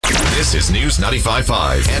This is News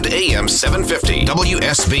 95.5 and AM 750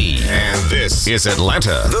 WSB. And this is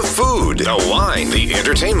Atlanta. The food, the wine, the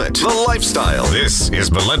entertainment, the lifestyle. This is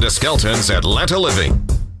Belinda Skelton's Atlanta Living.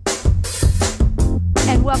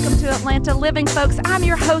 And welcome to Atlanta Living, folks. I'm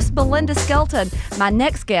your host, Belinda Skelton. My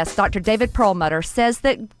next guest, Dr. David Perlmutter, says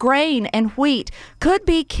that grain and wheat could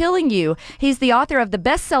be killing you. He's the author of the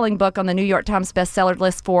best-selling book on the New York Times bestseller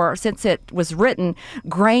list since it was written,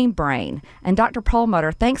 Grain Brain. And Dr.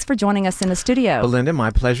 Perlmutter, thanks for joining us in the studio. Belinda,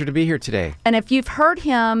 my pleasure to be here today. And if you've heard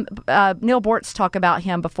him, Neal Boortz talk about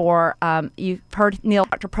him before, you've heard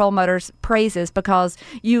Dr. Perlmutter's praises because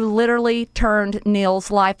you literally turned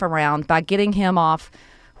Neal's life around by getting him off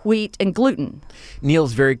wheat and gluten.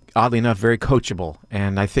 Neal's oddly enough, very coachable.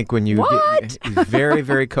 And I think when you What? He's very,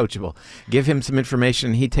 very coachable. Give him some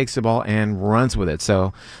information, he takes the ball and runs with it.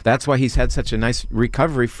 So that's why he's had such a nice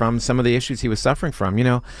recovery from some of the issues he was suffering from. You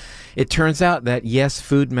know, it turns out that, yes,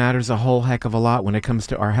 food matters a whole heck of a lot when it comes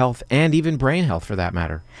to our health and even brain health for that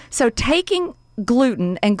matter. So taking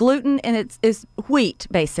gluten, and gluten is wheat,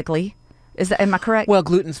 basically. Am I correct? Well,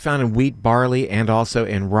 gluten's found in wheat, barley, and also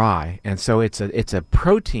in rye. And so it's a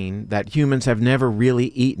protein that humans have never really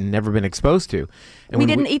eaten, never been exposed to. And we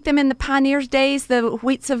didn't eat them in the pioneers' days, the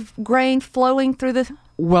wheats of grain flowing through the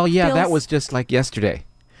Well, yeah, fields? that was just like yesterday.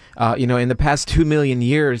 In the past 2 million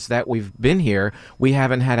years that we've been here, we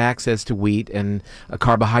haven't had access to wheat and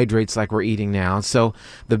carbohydrates like we're eating now. So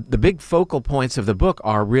the big focal points of the book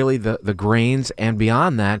are really the grains, and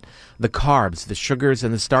beyond that, the carbs, the sugars,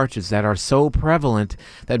 and the starches that are so prevalent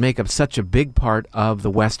that make up such a big part of the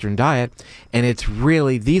Western diet. And it's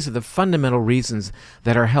really, these are the fundamental reasons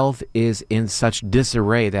that our health is in such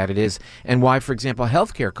disarray that it is, and why, for example,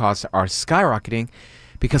 healthcare costs are skyrocketing,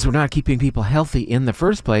 because we're not keeping people healthy in the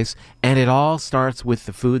first place, and it all starts with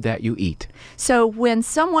the food that you eat. So when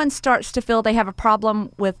someone starts to feel they have a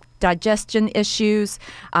problem with digestion issues,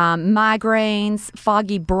 migraines,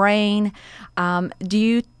 foggy brain, do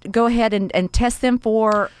you go ahead and test them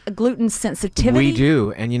for gluten sensitivity? We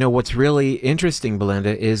do. And you know what's really interesting,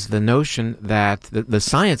 Belinda, is the notion that the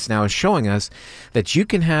science now is showing us that you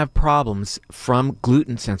can have problems from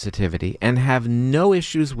gluten sensitivity and have no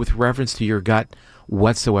issues with reference to your gut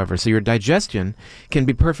whatsoever. So your digestion can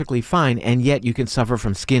be perfectly fine, and yet you can suffer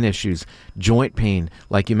from skin issues, joint pain,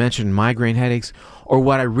 like you mentioned, migraine headaches, or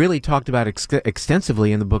what I really talked about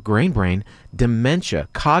extensively in the book Grain Brain, dementia,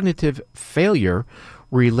 cognitive failure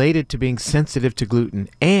related to being sensitive to gluten,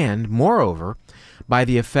 and moreover, by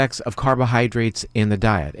the effects of carbohydrates in the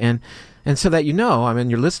diet. And so that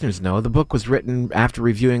your listeners know, the book was written after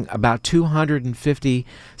reviewing about 250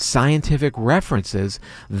 scientific references.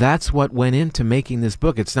 That's what went into making this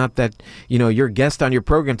book. It's not that, your guest on your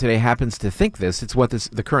program today happens to think this. It's what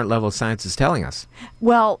the current level of science is telling us.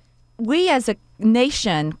 Well, we as a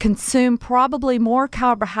nation consume probably more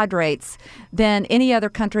carbohydrates than any other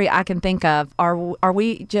country I can think of. Are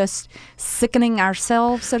we just sickening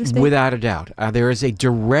ourselves, so to speak? Without a doubt. There is a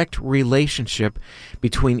direct relationship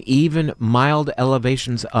between even mild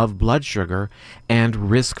elevations of blood sugar and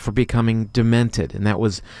risk for becoming demented. And that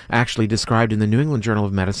was actually described in the New England Journal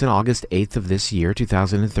of Medicine, August 8th of this year,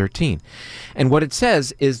 2013. And what it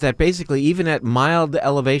says is that basically even at mild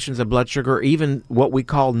elevations of blood sugar, or even what we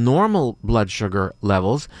call normal blood sugar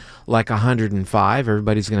levels, like 105,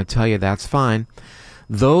 everybody's going to tell you that's fine.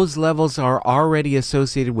 Those levels are already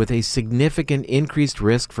associated with a significant increased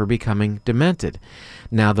risk for becoming demented.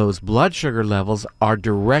 Now, those blood sugar levels are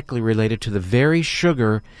directly related to the very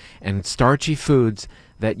sugar and starchy foods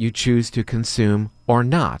that you choose to consume or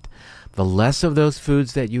not. The less of those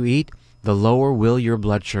foods that you eat, the lower will your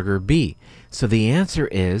blood sugar be. So the answer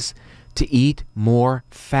is to eat more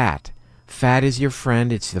fat. Fat is your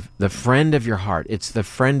friend. It's the friend of your heart. It's the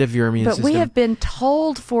friend of your immune system. But we have been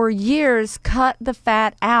told for years, cut the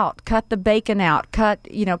fat out, cut the bacon out, cut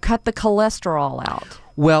the cholesterol out.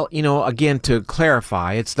 Well, again, to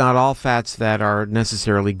clarify, it's not all fats that are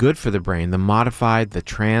necessarily good for the brain. The modified, the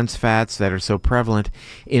trans fats that are so prevalent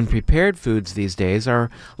in prepared foods these days are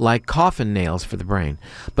like coffin nails for the brain.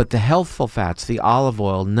 But the healthful fats, the olive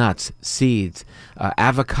oil, nuts, seeds,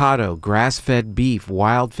 avocado, grass-fed beef,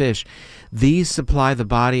 wild fish, these supply the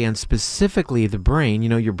body and specifically the brain.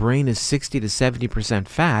 Your brain is 60 to 70%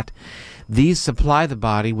 fat. These supply the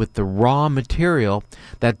body with the raw material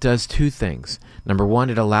that does two things. Number one,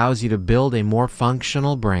 it allows you to build a more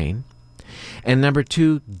functional brain. And number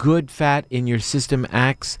 2, good fat in your system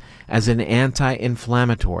acts as an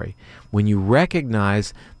anti-inflammatory. When you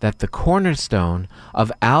recognize that the cornerstone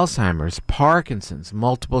of Alzheimer's, Parkinson's,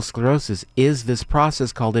 multiple sclerosis is this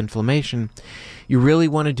process called inflammation, you really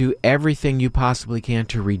want to do everything you possibly can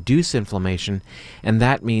to reduce inflammation, and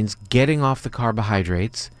that means getting off the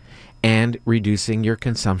carbohydrates and reducing your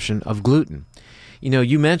consumption of gluten. You know,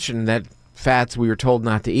 you mentioned that fats, we were told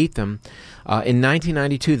not to eat them. In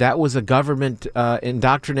 1992, that was a government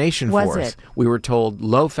indoctrination for us. We were told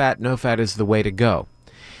low fat, no fat is the way to go.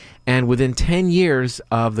 And within 10 years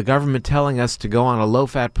of the government telling us to go on a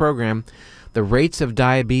low-fat program, the rates of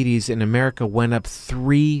diabetes in America went up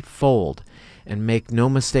 3-fold. And make no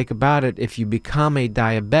mistake about it, if you become a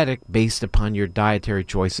diabetic based upon your dietary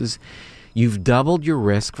choices, you've doubled your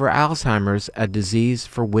risk for Alzheimer's, a disease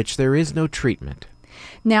for which there is no treatment.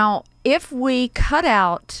 Now, if we cut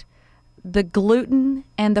out the gluten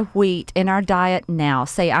and the wheat in our diet now,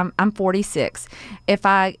 say I'm 46, if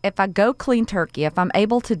I go clean turkey, if I'm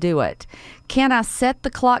able to do it, can I set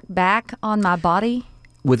the clock back on my body?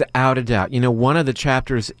 Without a doubt. You know, one of the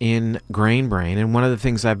chapters in Grain Brain, and one of the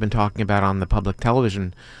things I've been talking about on the public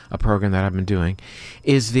television program that I've been doing,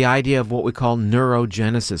 is the idea of what we call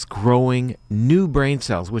neurogenesis, growing new brain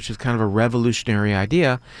cells, which is kind of a revolutionary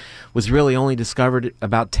idea, was really only discovered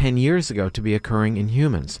about 10 years ago to be occurring in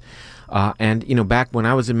humans. And, you know, back when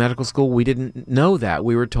I was in medical school, we didn't know that.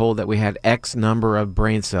 We were told that we had X number of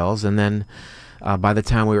brain cells, and then by the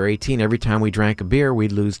time we were 18, every time we drank a beer,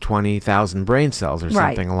 we'd lose 20,000 brain cells or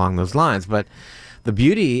something along those lines. But the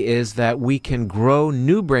beauty is that we can grow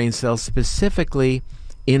new brain cells specifically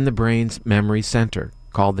in the brain's memory center,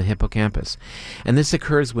 called the hippocampus. And this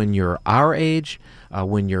occurs when you're our age,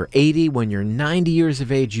 when you're 80, when you're 90 years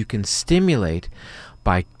of age. You can stimulate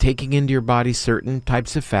by taking into your body certain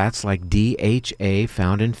types of fats like DHA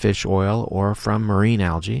found in fish oil or from marine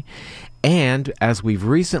algae, and, as we've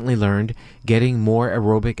recently learned, getting more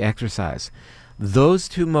aerobic exercise. Those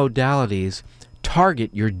two modalities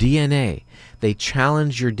target your DNA. They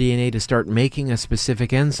challenge your DNA to start making a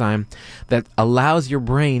specific enzyme that allows your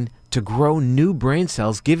brain to grow new brain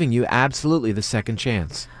cells, giving you absolutely the second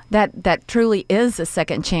chance. That truly is a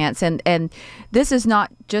second chance. And this is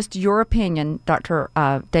not just your opinion, Dr.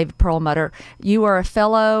 David Perlmutter. You are a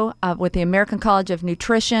fellow with the American College of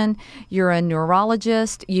Nutrition. You're a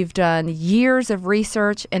neurologist. You've done years of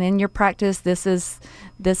research, and in your practice, this is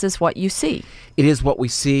what you see. It is what we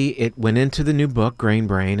see. It went into the new book, Grain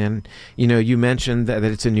Brain, and you know, you mentioned that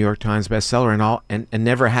it's a New York Times bestseller and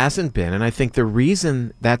never hasn't been. And I think the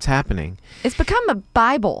reason that's happening, it's become a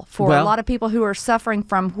Bible for a lot of people who are suffering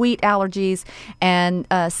from wheat allergies and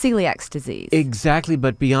celiac disease. Exactly,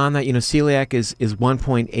 but beyond that, you know, celiac is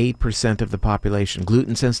 1.8% of the population.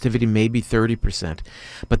 Gluten sensitivity may be 30%.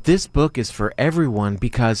 But this book is for everyone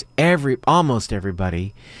because almost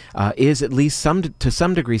everybody is at least to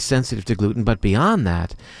some degree sensitive to gluten. But beyond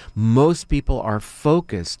that, most people are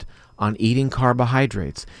focused on eating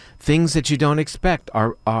carbohydrates. Things that you don't expect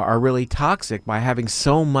are really toxic by having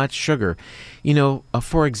so much sugar. You know,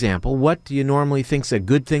 for example, what do you normally think is a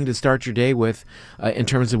good thing to start your day with in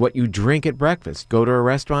terms of what you drink at breakfast? Go to a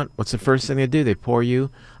restaurant, what's the first thing they do? They pour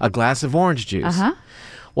you a glass of orange juice. Uh-huh.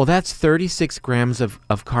 Well, that's 36 grams of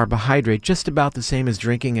carbohydrate, just about the same as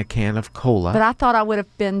drinking a can of cola. But I thought I would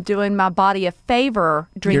have been doing my body a favor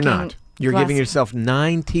drinking. You're not. You're giving yourself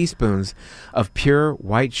 9 teaspoons of pure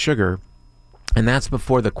white sugar, and that's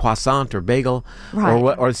before the croissant or bagel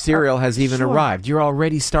or cereal has even arrived. You're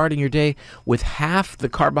already starting your day with half the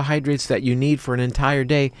carbohydrates that you need for an entire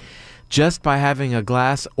day just by having a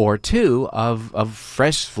glass or two of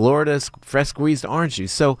fresh Florida, fresh squeezed orange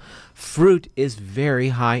juice. So fruit is very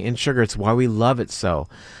high in sugar. It's why we love it so.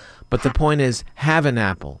 But the point is, have an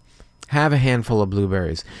apple. Have a handful of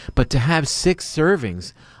blueberries. But to have 6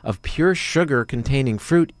 servings of pure sugar-containing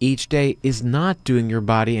fruit each day is not doing your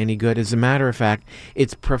body any good. As a matter of fact,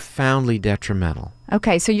 it's profoundly detrimental.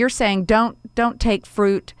 Okay, so you're saying don't take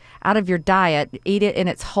fruit out of your diet. Eat it in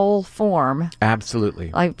its whole form.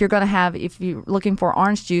 Absolutely. Like if you're looking for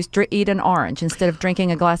orange juice, eat an orange instead of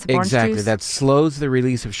drinking a glass of orange juice. Exactly. That slows the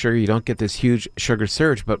release of sugar. You don't get this huge sugar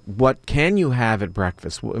surge. But what can you have at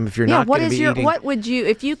breakfast if you're not going to be eating? What would you,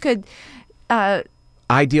 if you could...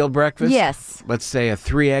 Ideal breakfast? Yes. Let's say a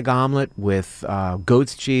 3-egg omelet with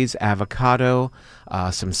goat's cheese, avocado,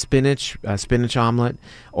 some spinach omelet,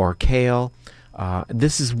 or kale.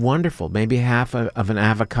 This is wonderful. Maybe half of an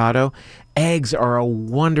avocado. Eggs are a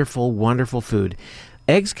wonderful, wonderful food.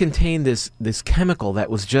 Eggs contain this chemical that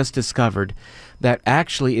was just discovered that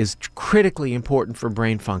actually is critically important for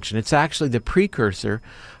brain function. It's actually the precursor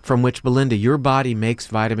from which, Belinda, your body makes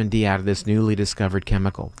vitamin D out of this newly discovered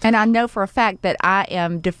chemical. And I know for a fact that I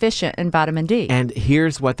am deficient in vitamin D. And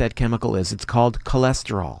here's what that chemical is. It's called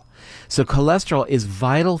cholesterol. So cholesterol is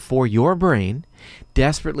vital for your brain,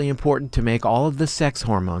 desperately important to make all of the sex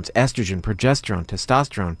hormones, estrogen, progesterone,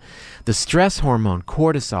 testosterone, the stress hormone,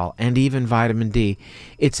 cortisol, and even vitamin D.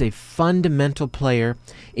 It's a fundamental player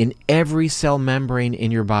in every cell membrane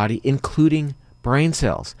in your body, including brain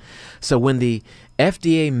cells. So when the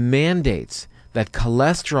FDA mandates that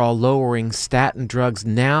cholesterol-lowering statin drugs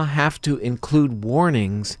now have to include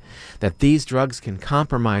warnings that these drugs can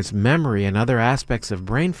compromise memory and other aspects of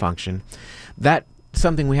brain function, that's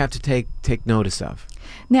something we have to take notice of.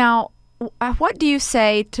 Now, what do you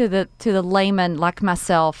say to the layman like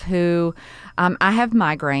myself who I have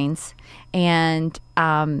migraines, and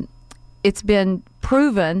it's been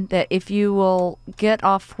proven that if you will get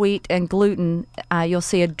off wheat and gluten, you'll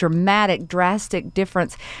see a drastic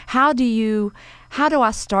difference. How do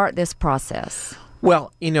I start this process?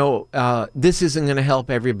 Well, this isn't going to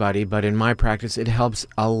help everybody, but in my practice, it helps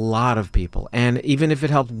a lot of people. And even if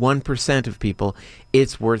it helps 1% of people,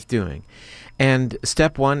 it's worth doing. And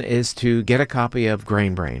step one is to get a copy of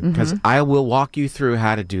Grain Brain, because I will walk you through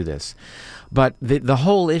how to do this. But the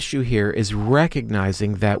whole issue here is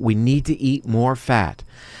recognizing that we need to eat more fat,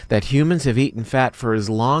 that humans have eaten fat for as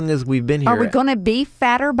long as we've been here. Are we going to be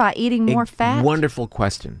fatter by eating more fat? Wonderful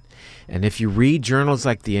question. And if you read journals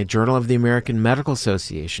like the Journal of the American Medical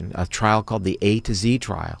Association, a trial called the A to Z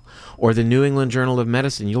trial, or the New England Journal of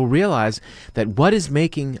Medicine, you'll realize that what is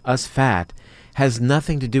making us fat has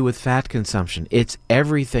nothing to do with fat consumption. It's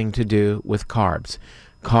everything to do with carbs.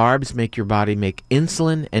 Carbs make your body make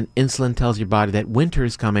insulin, and insulin tells your body that winter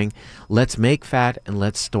is coming. Let's make fat and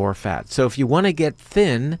let's store fat. So if you want to get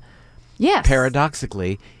thin, yes,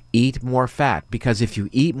 paradoxically, eat more fat, because if you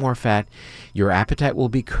eat more fat, your appetite will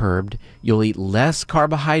be curbed, you'll eat less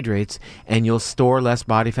carbohydrates, and you'll store less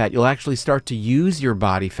body fat. You'll actually start to use your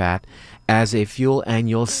body fat as a fuel, and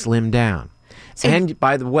you'll slim down. So, and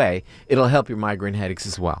by the way, it'll help your migraine headaches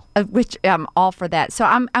as well. Which I'm all for that. So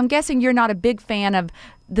I'm guessing you're not a big fan of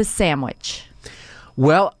the sandwich.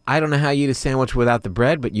 Well, I don't know how you eat a sandwich without the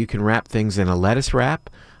bread, but you can wrap things in a lettuce wrap.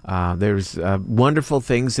 There's wonderful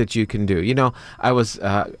things that you can do. I was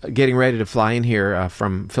getting ready to fly in here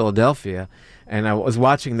from Philadelphia, and I was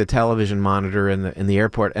watching the television monitor in the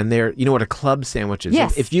airport, and there, you know what a club sandwich is?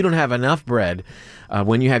 Yes. If you don't have enough bread,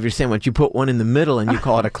 when you have your sandwich, you put one in the middle and you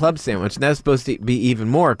call it a club sandwich, and that's supposed to be even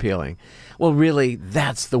more appealing. Well, really,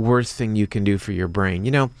 that's the worst thing you can do for your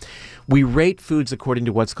brain. We rate foods according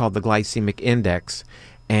to what's called the glycemic index,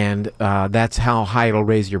 and that's how high it'll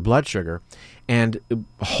raise your blood sugar. And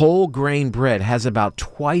whole grain bread has about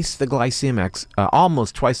twice the glycemics,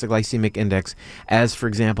 almost twice the glycemic index as, for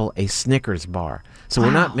example, a Snickers bar. So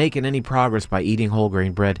we're not making any progress by eating whole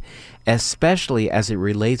grain bread, especially as it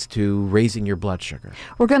relates to raising your blood sugar.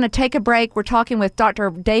 We're going to take a break. We're talking with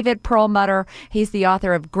Dr. David Perlmutter. He's the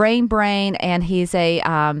author of Grain Brain, and he's a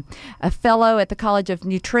fellow at the College of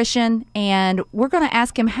Nutrition. And we're going to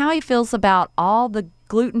ask him how he feels about all the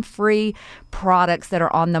gluten-free products that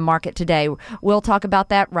are on the market today. We'll talk about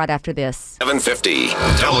that right after this. 750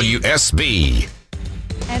 WSB.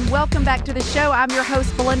 And welcome back to the show. I'm your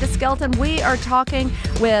host, Belinda Skelton. We are talking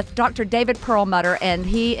with Dr. David Perlmutter, and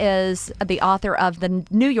he is the author of the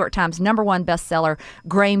New York Times #1 bestseller,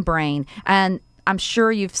 Grain Brain. And I'm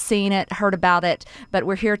sure you've seen it, heard about it, but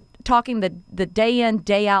we're here talking the day in,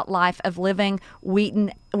 day out life of living wheat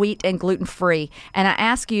and gluten-free. And I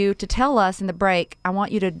ask you to tell us in the break, I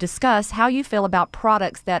want you to discuss how you feel about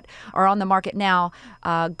products that are on the market now,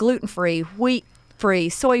 gluten-free, wheat-free,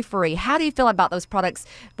 soy-free. How do you feel about those products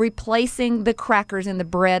replacing the crackers and the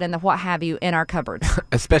bread and the what have you in our cupboards?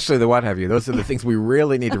 Especially the what have you. Those are the things we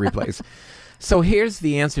really need to replace. So here's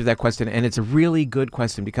the answer to that question, and it's a really good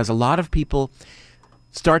question because a lot of people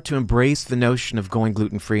start to embrace the notion of going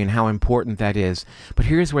gluten-free and how important that is. But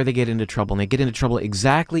here's where they get into trouble, and they get into trouble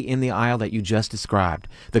exactly in the aisle that you just described,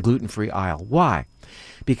 the gluten-free aisle. Why?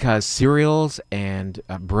 Because cereals and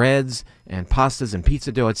breads and pastas and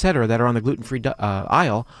pizza dough, etc., that are on the gluten-free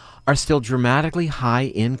aisle are still dramatically high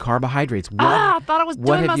in carbohydrates. I thought I was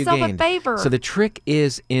doing myself a favor. So the trick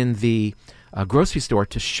is in the grocery store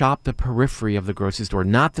to shop the periphery of the grocery store,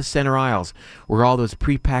 not the center aisles where all those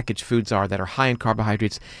prepackaged foods are that are high in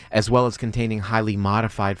carbohydrates as well as containing highly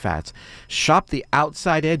modified fats. Shop the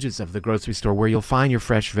outside edges of the grocery store where you'll find your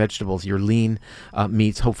fresh vegetables, your lean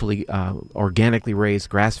meats, hopefully organically raised,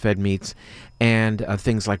 grass-fed meats, and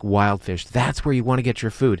things like wild fish. That's where you want to get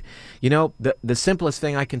your food. You know, the simplest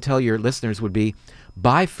thing I can tell your listeners would be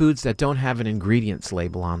buy foods that don't have an ingredients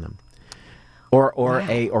label on them.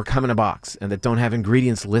 Or come in a box and that don't have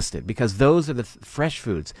ingredients listed, because those are the fresh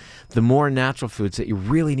foods, the more natural foods that you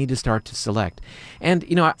really need to start to select. And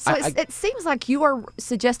you know, it seems like you are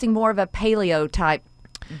suggesting more of a paleo type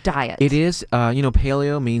diet. It is.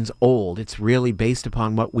 Paleo means old. It's really based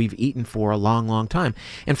upon what we've eaten for a long, long time.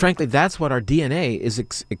 And frankly, that's what our DNA is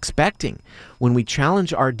expecting. When we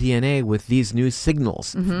challenge our DNA with these new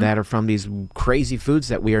signals that are from these crazy foods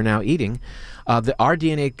that we are now eating, our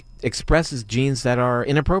DNA expresses genes that are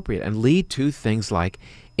inappropriate and lead to things like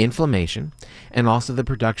inflammation and also the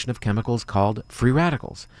production of chemicals called free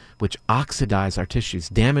radicals, which oxidize our tissues,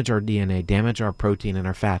 damage our DNA, damage our protein and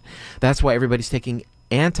our fat. That's why everybody's taking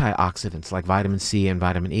antioxidants like vitamin C and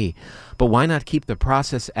vitamin E. But why not keep the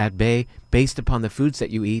process at bay based upon the foods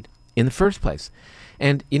that you eat in the first place?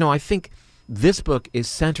 And, you know, I think this book is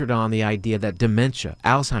centered on the idea that dementia,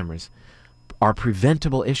 Alzheimer's, are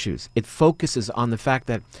preventable issues. It focuses on the fact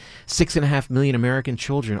that 6.5 million American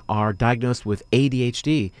children are diagnosed with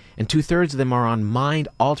ADHD, and 2/3 of them are on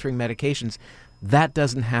mind-altering medications. That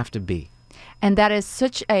doesn't have to be. And that is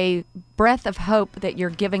such a breath of hope that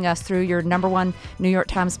you're giving us through your #1 New York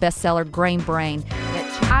Times bestseller, Grain Brain.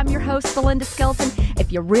 I'm your host, Belinda Skelton.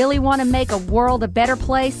 If you really want to make a world a better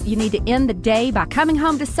place, you need to end the day by coming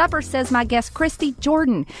home to supper, says my guest, Christy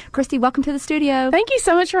Jordan. Christy, welcome to the studio. Thank you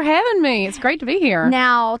so much for having me. It's great to be here.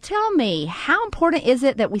 Now, tell me, how important is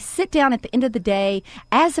it that we sit down at the end of the day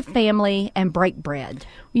as a family and break bread?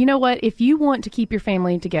 You know what? If you want to keep your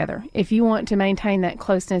family together, if you want to maintain that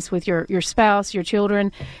closeness with your spouse, your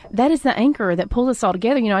children, that is the anchor that pulls us all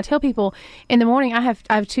together. You know, I tell people in the morning, I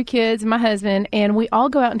have 2 kids and my husband, and we all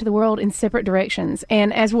go out into the world in separate directions.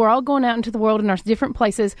 And as we're all going out into the world in our different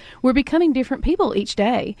places, we're becoming different people each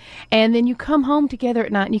day. And then you come home together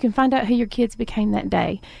at night and you can find out who your kids became that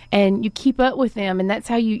day. And you keep up with them, and that's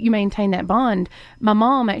how you maintain that bond. My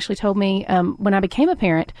mom actually told me when I became a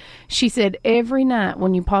parent, she said, every night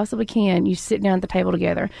when you possibly can, you sit down at the table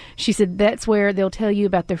together. She said that's where they'll tell you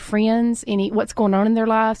about their friends, what's going on in their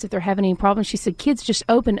lives, if they're having any problems. She said kids just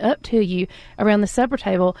open up to you around the supper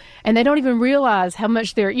table, and they don't even realize how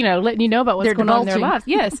much they're, letting you know about what's going on in their lives.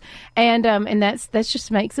 Yes, and that's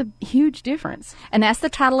just makes a huge difference. And that's the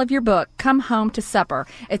title of your book, Come Home to Supper.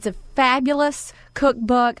 It's a fabulous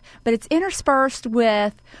cookbook, but it's interspersed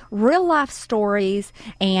with real life stories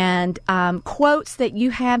and quotes that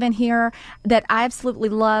you have in here that I absolutely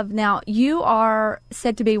love. Now, you are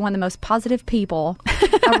said to be one of the most positive people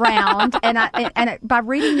around, and by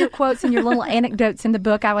reading your quotes and your little anecdotes in the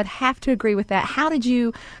book, I would have to agree with that. How did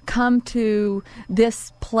you come to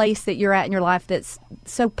this place that you're at in your life that's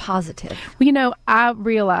so positive? Well, I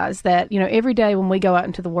realize that, every day when we go out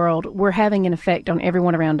into the world, we're having an effect on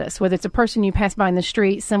everyone around us, whether it's a person you pass by in the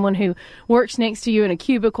street, someone who works next to you in a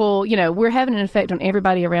cubicle, we're having an effect on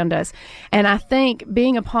everybody around us. And I think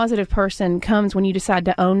being a positive person comes when you decide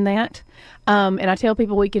to own that. And I tell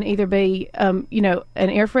people we can either be, an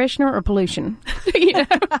air freshener or pollution.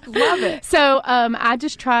 Love it. So I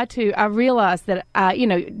just try to, I realize that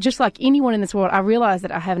just like anyone in this world, I realize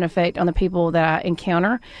that I have an effect on the people that I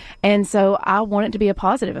encounter. And so I want it to be a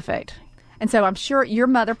positive effect. And so I'm sure your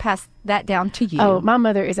mother passed that down to you. Oh, my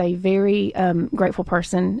mother is a very grateful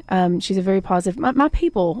person. She's a very positive. My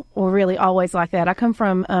people were really always like that. I come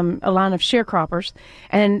from a line of sharecroppers,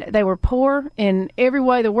 and they were poor in every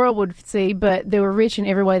way the world would see, but they were rich in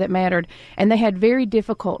every way that mattered. And they had very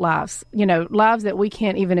difficult lives, lives that we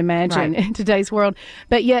can't even imagine in today's world.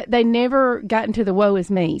 But yet they never got into the woe is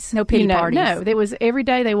me's. No pity parties. No, there was every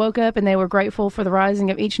day they woke up and they were grateful for the rising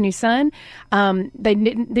of each new sun. They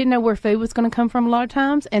didn't know where food was going to come from a lot of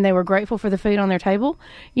times, and they were grateful for the food on their table,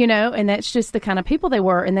 and that's just the kind of people they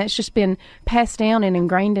were, and that's just been passed down and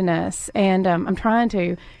ingrained in us. And I'm trying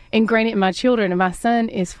to ingrain it in my children, and my son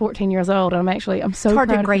is 14 years old. I'm so it's hard proud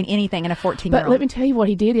to ingrain anything in a 14-year-old. But let me tell you what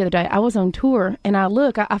he did the other day. I was on tour, and I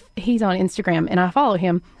look, he's on Instagram, and I follow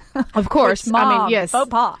him. Of course. Mom, yes. Faux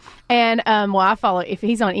pas. And, I follow, if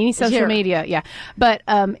he's on any social media, yeah. But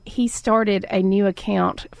he started a new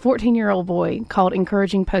account, 14-year-old boy, called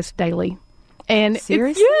Encouraging Post Daily. And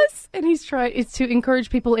Seriously? Yes. And he's trying. It's to encourage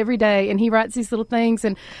people every day. And he writes these little things.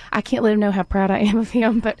 And I can't let him know how proud I am of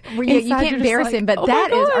him. But Well, you inside can't you're just embarrass like, him, but oh my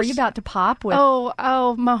that is, are gosh. you about to pop with?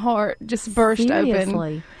 Oh, my heart just burst Seriously.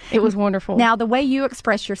 open. It was wonderful. Now, the way you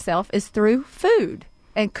express yourself is through food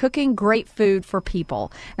and cooking great food for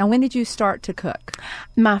people. Now, when did you start to cook?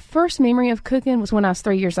 my first memory of cooking was when I was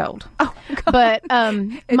 3 years old. Oh, God.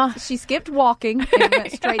 But She skipped walking and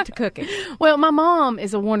went straight to cooking. well, my mom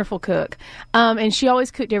is a wonderful cook, and she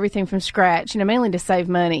always cooked everything from scratch, mainly to save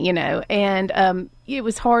money, and it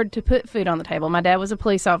was hard to put food on the table. My dad was a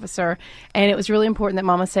police officer, and it was really important that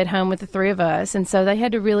Mama stayed home with the three of us, and so they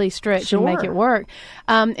had to really stretch and make Sure. it work.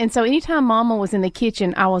 And so anytime Mama was in the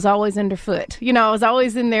kitchen, I was always underfoot. I was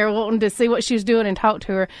always in there wanting to see what she was doing and talk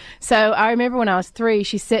to her. So I remember when I was 3,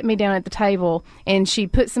 she set me down at the table, and she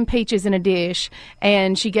put some peaches in a dish,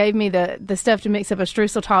 and she gave me the stuff to mix up a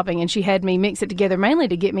streusel topping, and she had me mix it together mainly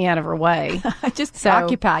to get me out of her way. Just So,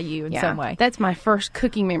 occupy you in Yeah, some way. That's my first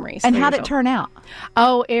cooking memories. And 3 how'd years it old. turn out?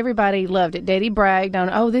 Oh, everybody loved it. Daddy bragged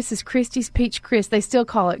on, this is Christy's Peach Crisp. They still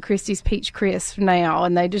call it Christy's Peach Crisp now,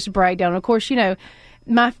 and they just bragged on. Of course,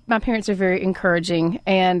 my parents are very encouraging,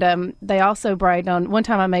 and they also bragged on. One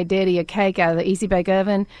time I made Daddy a cake out of the Easy Bake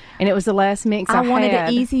Oven, and it was the last mix I wanted had.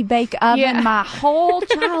 an easy bake oven Yeah. my whole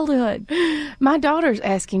childhood. My daughter's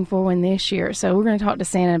asking for one this year, so we're going to talk to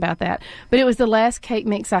Santa about that. But it was the last cake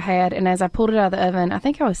mix I had, and as I pulled it out of the oven, I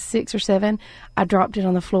think I was 6 or 7, I dropped it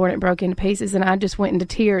on the floor and it broke into pieces, and I just went into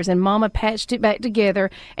tears. And Mama patched it back together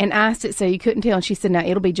and iced it so you couldn't tell. And she said, "Now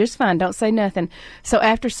it'll be just fine. Don't say nothing." So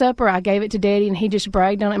after supper, I gave it to Daddy, and he just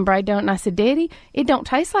bragged on it and bragged on it. And I said, "Daddy, it don't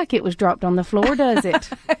taste like it was dropped on the floor, does it?"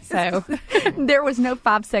 So There was no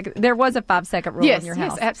 5 second. There was a 5-second rule in your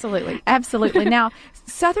house. yes, absolutely. Absolutely. Now,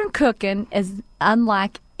 Southern cooking is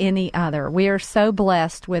unlike any other. We are so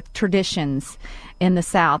blessed with traditions in the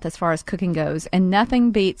South as far as cooking goes, and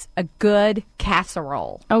nothing beats a good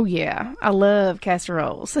casserole. Oh yeah, I love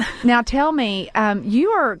casseroles. Now, tell me, you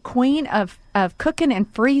are queen of cooking and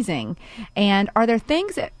freezing, and are there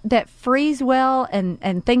things that freeze well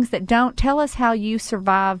and things that don't? Tell us how you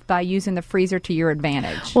survive by using the freezer to your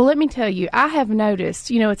advantage. Well, let me tell you, I have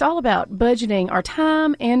noticed, it's all about budgeting our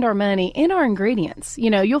time and our money and our ingredients.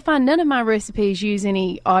 You'll find none of my recipes use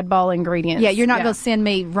any oddball ingredients. Yeah, you're not going to send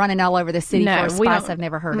me running all over the city No, for a we spice don't. I've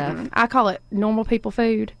never heard of. I call it normal people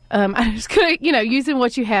food. I just cook, using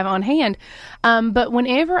what you have on hand. But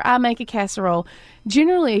whenever I make a casserole,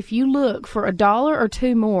 generally, if you look for $1 or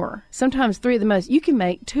 $2 more, sometimes 3 at the most, you can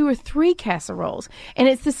make 2 or 3 casseroles, and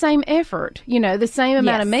it's the same effort, the same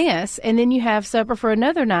amount of mess, and then you have supper for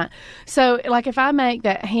another night. So, like if I make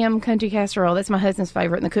that ham country casserole, that's my husband's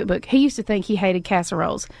favorite in the cookbook. He used to think he hated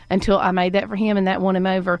casseroles until I made that for him, and that won him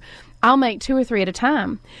over. I'll make 2 or 3 at a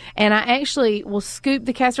time, and I actually will scoop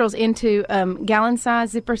the casseroles into gallon-size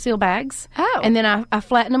zipper seal bags. Oh. And then I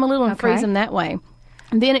flatten them a little and Okay. freeze them that way.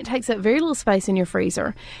 And then it takes up very little space in your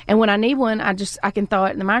freezer. And when I need one, I can throw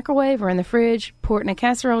it in the microwave or in the fridge, pour it in a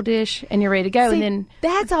casserole dish, and you're ready to go. See, and then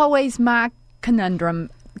that's always my conundrum,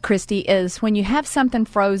 Christy, is when you have something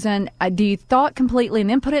frozen, do you thaw it completely and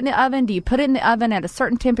then put it in the oven? Do you put it in the oven at a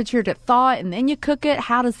certain temperature to thaw it and then you cook it?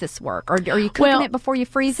 How does this work? Or are you cooking it before you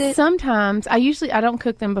freeze it? Sometimes, I don't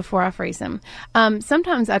cook them before I freeze them.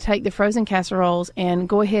 Sometimes I take the frozen casseroles and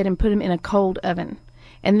go ahead and put them in a cold oven,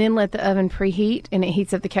 and then let the oven preheat, and it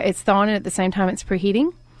heats up it's thawing it at the same time it's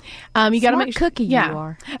preheating. You got to Smart make cookie you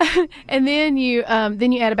are. And then you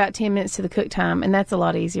add about 10 minutes to the cook time, and that's a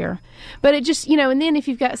lot easier. But it just, and then if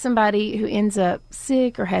you've got somebody who ends up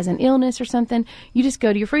sick or has an illness or something, you just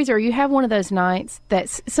go to your freezer. Or you have one of those nights that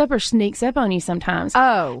supper sneaks up on you sometimes.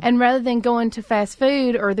 Oh. And rather than going to fast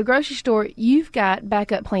food or the grocery store, you've got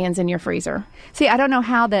backup plans in your freezer. See, I don't know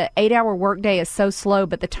how the 8-hour workday is so slow,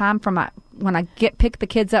 but the time from when I pick the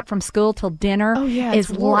kids up from school till dinner it's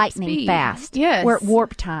is warp lightning speed. fast. Yes. We're at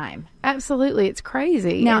warp time. Absolutely. It's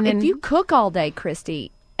crazy. Now, And then, if you cook all day, Christy,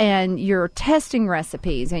 and you're testing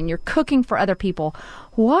recipes and you're cooking for other people,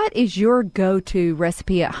 what is your go-to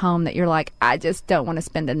recipe at home that you're like, I just don't want to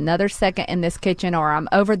spend another second in this kitchen, or I'm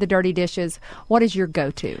over the dirty dishes? What is your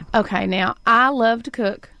go-to? Okay, now, I love to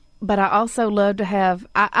cook, but I also love to have,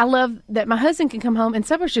 I love that my husband can come home and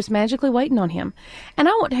supper's just magically waiting on him. And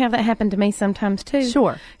I want to have that happen to me sometimes too.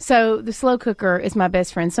 Sure. So the slow cooker is my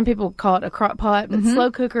best friend. Some people call it a crock pot, but the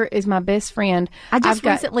slow cooker is my best friend. I just I've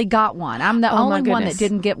got- recently got one. I'm the Oh, my only one that goodness.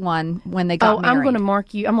 didn't get one when they got married. I'm going to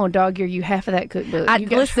mark you. I'm going to dog ear you half of that cookbook. You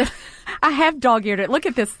got- Listen, I have dog-eared it. Look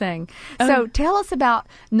at this thing. So tell us about,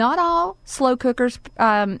 not all slow cookers,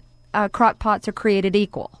 crock pots are created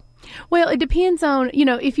equal. Well, it depends on,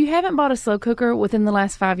 if you haven't bought a slow cooker within the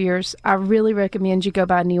last 5 years, I really recommend you go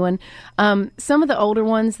buy a new one. Some of the older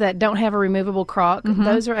ones that don't have a removable crock,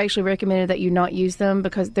 those are actually recommended that you not use them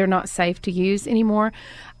because they're not safe to use anymore.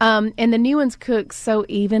 And the new ones cook so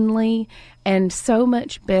evenly and so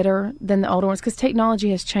much better than the older ones because technology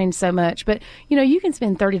has changed so much. But, you can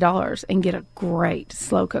spend $30 and get a great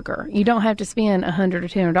slow cooker. You don't have to spend $100 or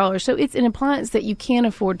 $200. So it's an appliance that you can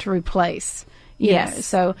afford to replace. Yes.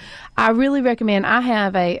 So I really recommend, I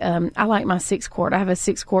have I like my 6-quart. I have a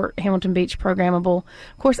 6-quart Hamilton Beach programmable.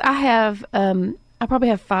 Of course, I probably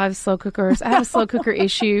have 5 slow cookers. I have a slow cooker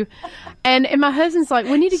issue. And my husband's like,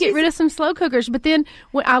 we need to get rid of some slow cookers. But then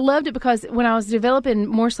I loved it because when I was developing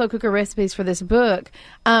more slow cooker recipes for this book,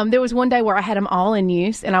 there was one day where I had them all in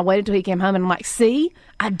use and I waited till he came home and I'm like, see,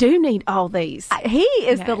 I do need all these. He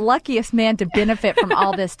is the luckiest man to benefit from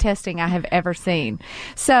all this testing I have ever seen.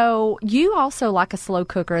 So you also like a slow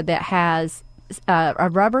cooker that has a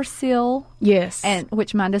rubber seal. Yes. And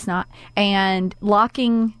which mine does not. And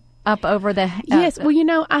locking up over the... yes.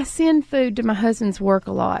 Well, I send food to my husband's work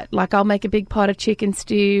a lot. Like I'll make a big pot of chicken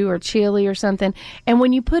stew or chili or something. And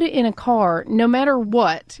when you put it in a car, no matter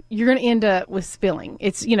what, you're going to end up with spilling.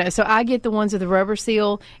 It's, so I get the ones with the rubber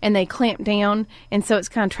seal and they clamp down. And so it's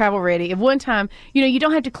kind of travel ready. At one time, you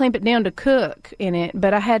don't have to clamp it down to cook in it.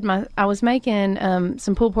 But I was making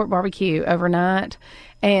some pulled pork barbecue overnight.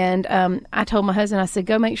 And I told my husband, I said,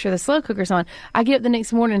 go make sure the slow cooker's on. I get up the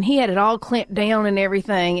next morning, and he had it all clamped down and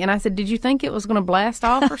everything. And I said, did you think it was going to blast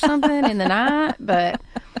off or something in the night? But,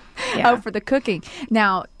 yeah. Oh, for the cooking.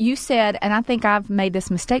 Now, you said, and I think I've made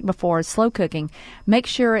this mistake before, slow cooking, make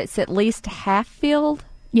sure it's at least half filled.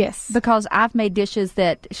 Yes. Because I've made dishes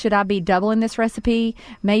that, should I be doubling this recipe?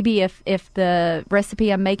 Maybe if the recipe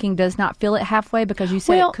I'm making does not fill it halfway because you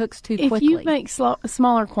said it cooks too quickly. If you make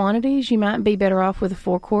smaller quantities, you might be better off with a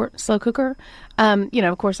 4-quart slow cooker.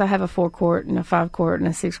 Of course, I have a 4-quart and a 5-quart and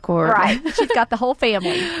a 6-quart. Right. She's got the whole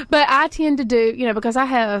family. But I tend to do, because I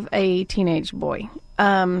have a teenage boy.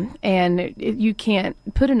 And you can't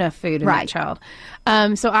put enough food in that child.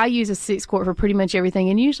 So I use a 6-quart for pretty much everything.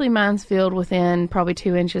 And usually mine's filled within probably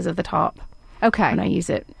 2 inches of the top. Okay. When I use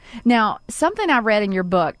it. Now, something I read in your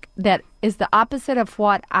book that is the opposite of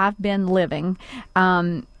what I've been living.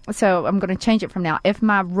 So I'm going to change it from now. If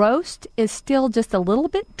my roast is still just a little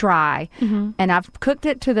bit dry and I've cooked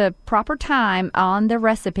it to the proper time on the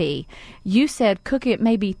recipe, you said cook it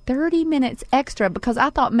maybe 30 minutes extra because I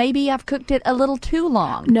thought maybe I've cooked it a little too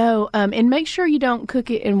long. No, and make sure you don't cook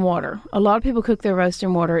it in water. A lot of people cook their roast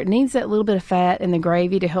in water. It needs that little bit of fat in the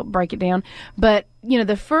gravy to help break it down. But,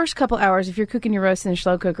 the first couple hours, if you're cooking your roast in a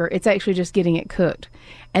slow cooker, it's actually just getting it cooked.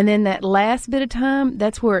 And then that last bit of time,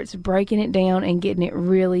 that's where it's breaking it down and getting it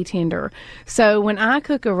really tender. So when I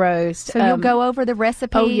cook a roast... So you'll go over the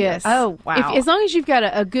recipe? Oh, yes. Oh, wow. As long as you've got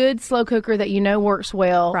a good slow cooker that works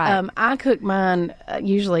well, right. I cook mine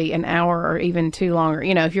usually an hour or even too longer,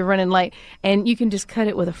 if you're running late. And you can just cut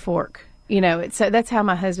it with a fork. So that's how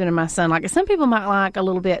my husband and my son like it. Some people might like a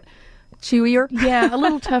little bit... chewier? Yeah, a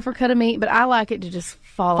little tougher cut of meat, but I like it to just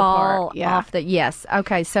fall apart. Yeah. Off yes.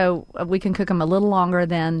 Okay, so we can cook them a little longer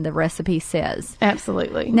than the recipe says.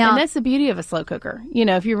 Absolutely. Now, and that's the beauty of a slow cooker.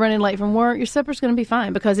 If you're running late from work, your supper's going to be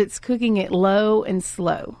fine because it's cooking it low and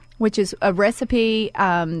slow. Which is a recipe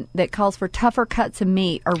that calls for tougher cuts of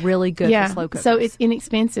meat are really good for slow cookers. So it's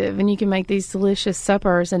inexpensive, and you can make these delicious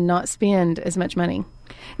suppers and not spend as much money.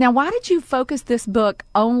 Now, why did you focus this book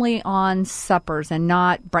only on suppers and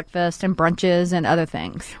not breakfast and brunches and other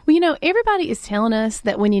things? Well, everybody is telling us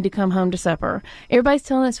that we need to come home to supper. Everybody's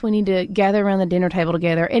telling us we need to gather around the dinner table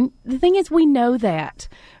together. And the thing is, we know that.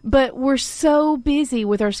 But we're so busy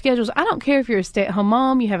with our schedules. I don't care if you're a stay-at-home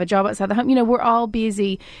mom, you have a job outside the home. We're all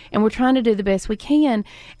busy, and we're trying to do the best we can.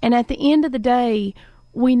 And at the end of the day,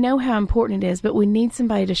 we know how important it is, but we need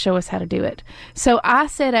somebody to show us how to do it. So I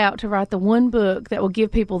set out to write the one book that will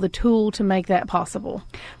give people the tool to make that possible.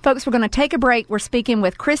 Folks, we're going to take a break. We're speaking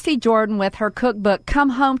with Christy Jordan with her cookbook, Come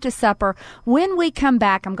Home to Supper. When we come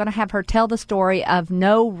back, I'm going to have her tell the story of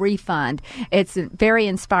no refund. It's a very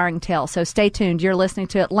inspiring tale, so stay tuned. You're listening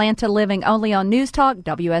to Atlanta Living only on News Talk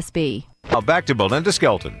WSB. Now back to Belinda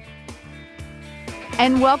Skelton.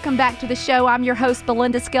 And welcome back to the show. I'm your host,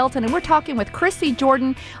 Belinda Skelton, and we're talking with Christy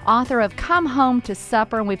Jordan, author of Come Home to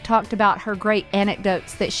Supper, and we've talked about her great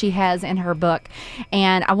anecdotes that she has in her book.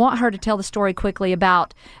 And I want her to tell the story quickly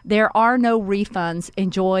about there are no refunds.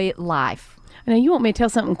 Enjoy life. Now, you want me to tell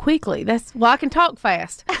something quickly. I can talk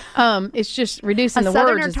fast. It's just reducing the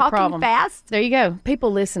words is the problem. Fast? There you go.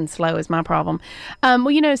 People listen slow is my problem.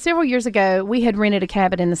 Well, several years ago, we had rented a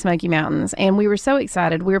cabin in the Smoky Mountains, and we were so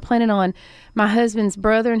excited. We were planning on my husband's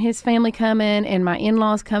brother and his family coming and my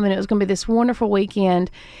in-laws coming. It was going to be this wonderful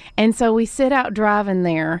weekend. And so we set out driving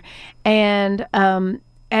there, and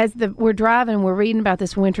we're driving, we're reading about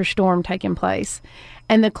this winter storm taking place.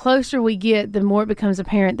 And the closer we get, the more it becomes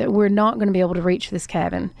apparent that we're not going to be able to reach this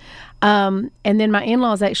cabin. And then my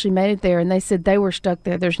in-laws actually made it there, and they said they were stuck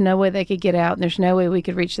there. There's no way they could get out, and there's no way we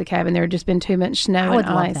could reach the cabin. There had just been too much snow and ice.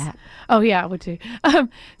 I would love that. Oh, yeah, I would too.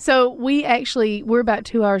 So we're about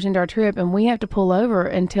 2 hours into our trip, and we have to pull over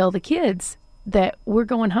and tell the kids that we're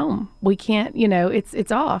going home. We can't,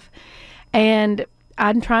 it's off. And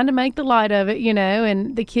I'm trying to make the light of it,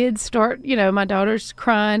 and the kids start, my daughter's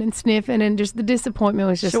crying and sniffing, and just the disappointment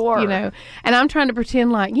was just, Sure. and I'm trying to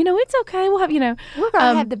pretend like, it's okay. We'll have, We're going to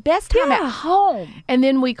have the best time at home. And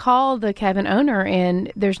then we call the cabin owner,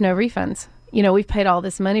 and there's no refunds. We've paid all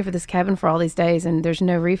this money for this cabin for all these days, and there's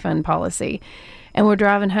no refund policy. And we're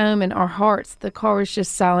driving home, and the car is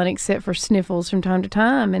just silent except for sniffles from time to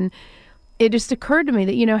time. And it just occurred to me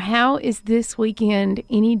that, how is this weekend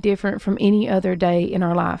any different from any other day in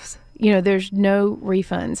our lives? There's no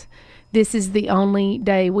refunds. This is the only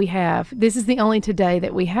day we have. This is the only today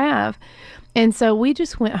that we have. And so we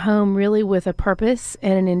just went home really with a purpose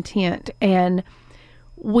and an intent. And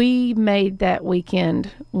we made that weekend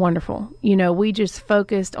wonderful. We just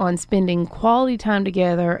focused on spending quality time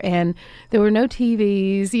together, and there were no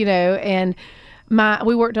TVs, and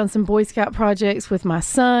we worked on some Boy Scout projects with my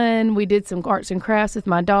son. We did some arts and crafts with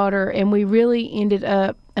my daughter, and we really ended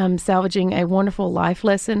up salvaging a wonderful life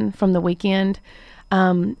lesson from the weekend.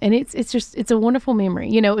 And it's a wonderful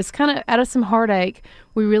memory. It's kind of out of some heartache.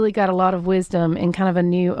 We really got a lot of wisdom and kind of a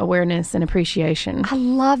new awareness and appreciation. I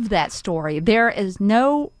love that story. There is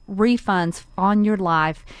no refunds on your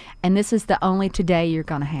life, and this is the only today you're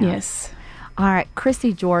going to have. Yes. All right,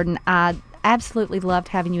 Christy Jordan, I absolutely loved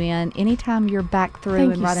having you in. Anytime you're back through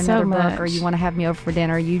Thank and you write so another book, much. or you want to have me over for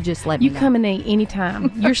dinner, you just let me know. You come and eat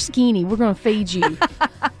anytime. You're skinny. We're going to feed you.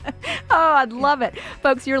 Oh, I'd love it.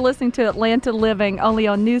 Folks, you're listening to Atlanta Living, only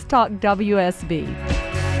on News Talk WSB.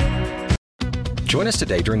 Join us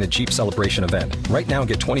today during the Jeep Celebration event. Right now,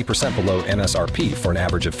 get 20% below MSRP for an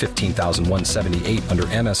average of $15,178 under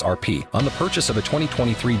MSRP on the purchase of a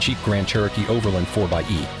 2023 Jeep Grand Cherokee Overland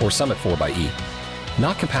 4xE or Summit 4xE.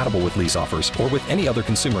 Not compatible with lease offers or with any other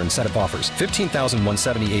consumer incentive offers.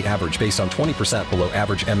 $15,178 average based on 20% below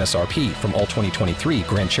average MSRP from all 2023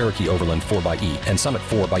 Grand Cherokee Overland 4xE and Summit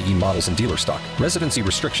 4xE models in dealer stock. Residency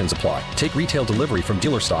restrictions apply. Take retail delivery from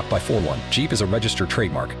dealer stock by 4/1. Jeep is a registered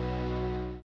trademark.